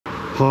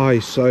Hi,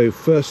 so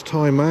first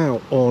time out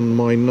on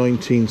my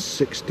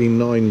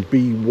 1969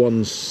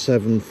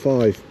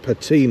 B175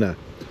 Patina.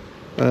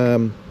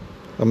 I'm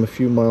a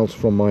few miles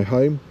from my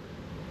home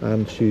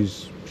and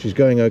she's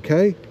going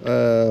okay.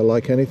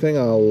 Like anything,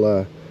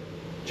 I'll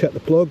check the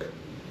plug,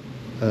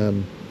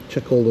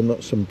 check all the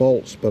nuts and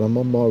bolts, but I'm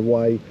on my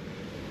way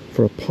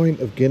for a pint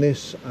of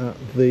Guinness at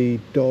the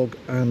Dog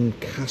and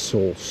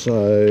Castle.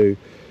 So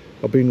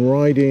I've been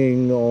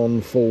riding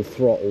on full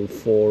throttle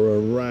for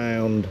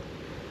around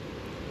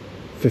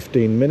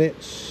 15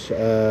 minutes.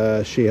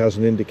 She has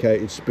an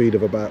indicated speed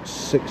of about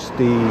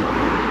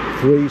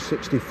 63,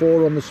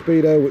 64 on the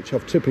speedo, which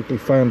I've typically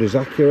found is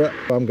accurate.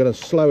 I'm going to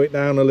slow it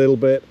down a little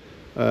bit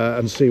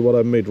and see what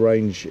her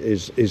mid-range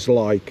is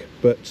like.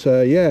 But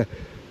yeah,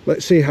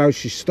 let's see how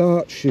she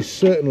starts. She's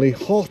certainly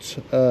hot.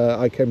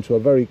 I came to a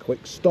very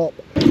quick stop.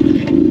 There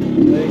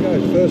you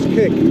go, first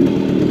kick.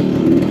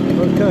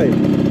 Okay,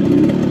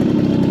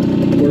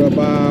 we're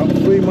about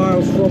 3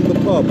 miles from the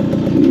pub.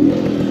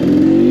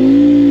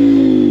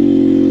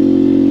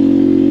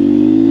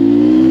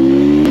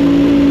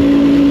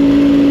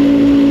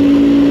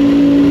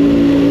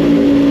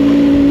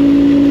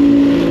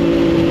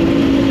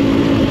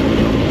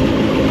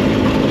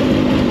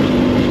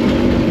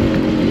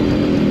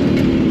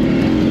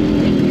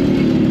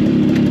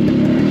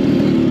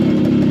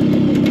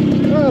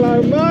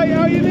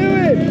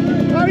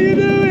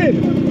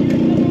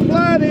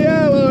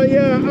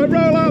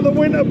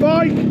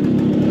 Bike,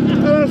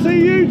 and I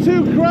see you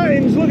two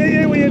cranes. Look at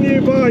you with your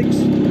new bikes.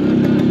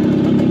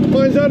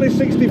 Mine's only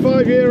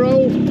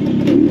 65-year-old.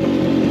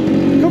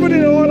 Covered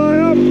in oil I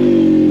am.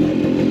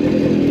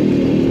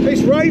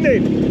 It's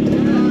raining.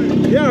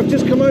 Yeah, I've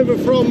just come over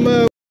from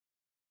and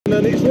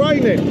it's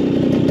raining.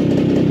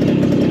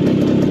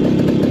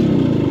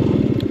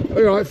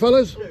 All right,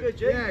 fellas.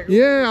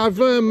 Yeah,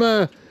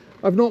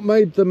 I've not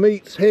made the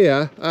meets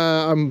here.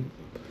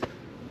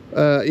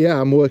 Yeah,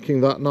 I'm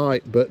working that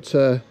night, but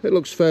it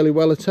looks fairly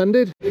well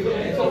attended.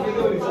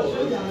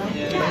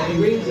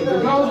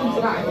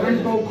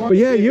 But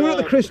yeah, you were at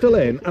the Crystal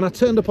Inn, and I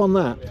turned up on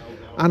that,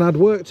 and I'd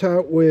worked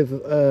out with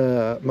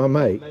my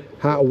mate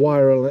how to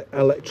wire an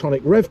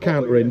electronic rev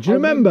counter in. Do you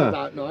remember?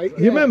 That night,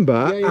 yeah. You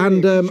remember? Yeah,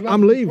 and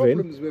I'm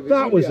leaving.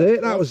 That was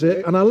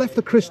it. And I left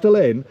the Crystal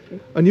Inn,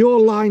 and you're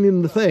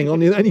lining the thing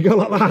on you, and you go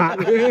like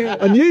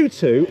that. And you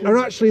two are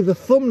actually the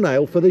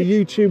thumbnail for the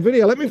YouTube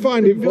video. Let me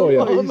find it for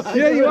you.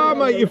 Yeah, you are,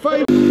 mate. You're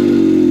famous.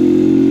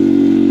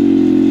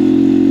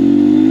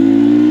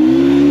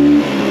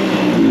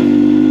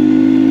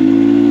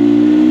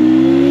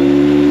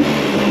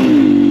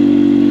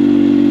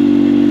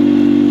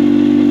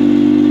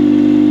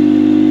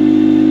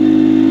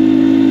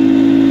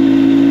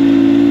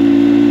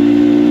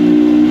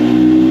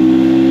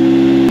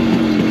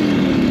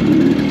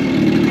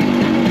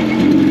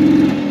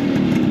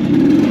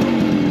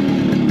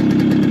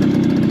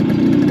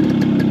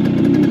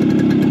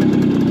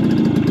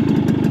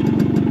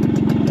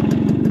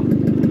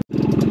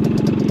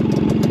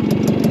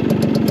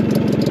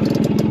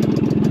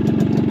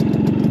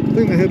 I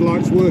think the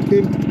headlight's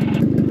working.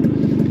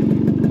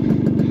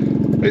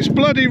 It's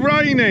bloody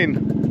raining.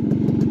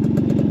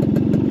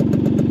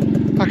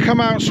 I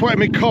come out sweating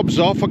my cobs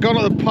off. I got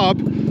at the pub,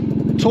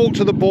 talked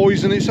to the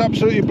boys, and it's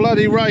absolutely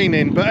bloody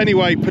raining. But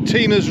anyway,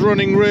 Patina's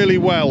running really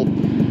well.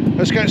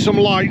 Let's get some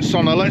lights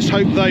on her. Let's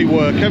hope they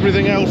work.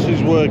 Everything else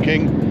is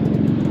working,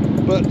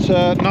 but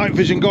night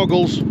vision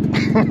goggles.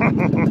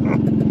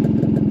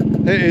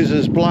 It is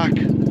as black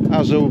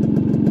as a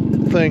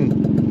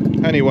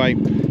thing. Anyway,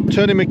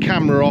 turning my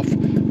camera off,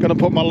 gonna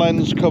put my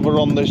lens cover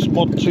on this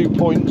Mod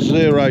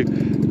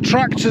 2.0.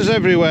 Tractors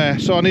everywhere,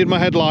 so I need my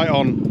headlight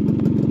on.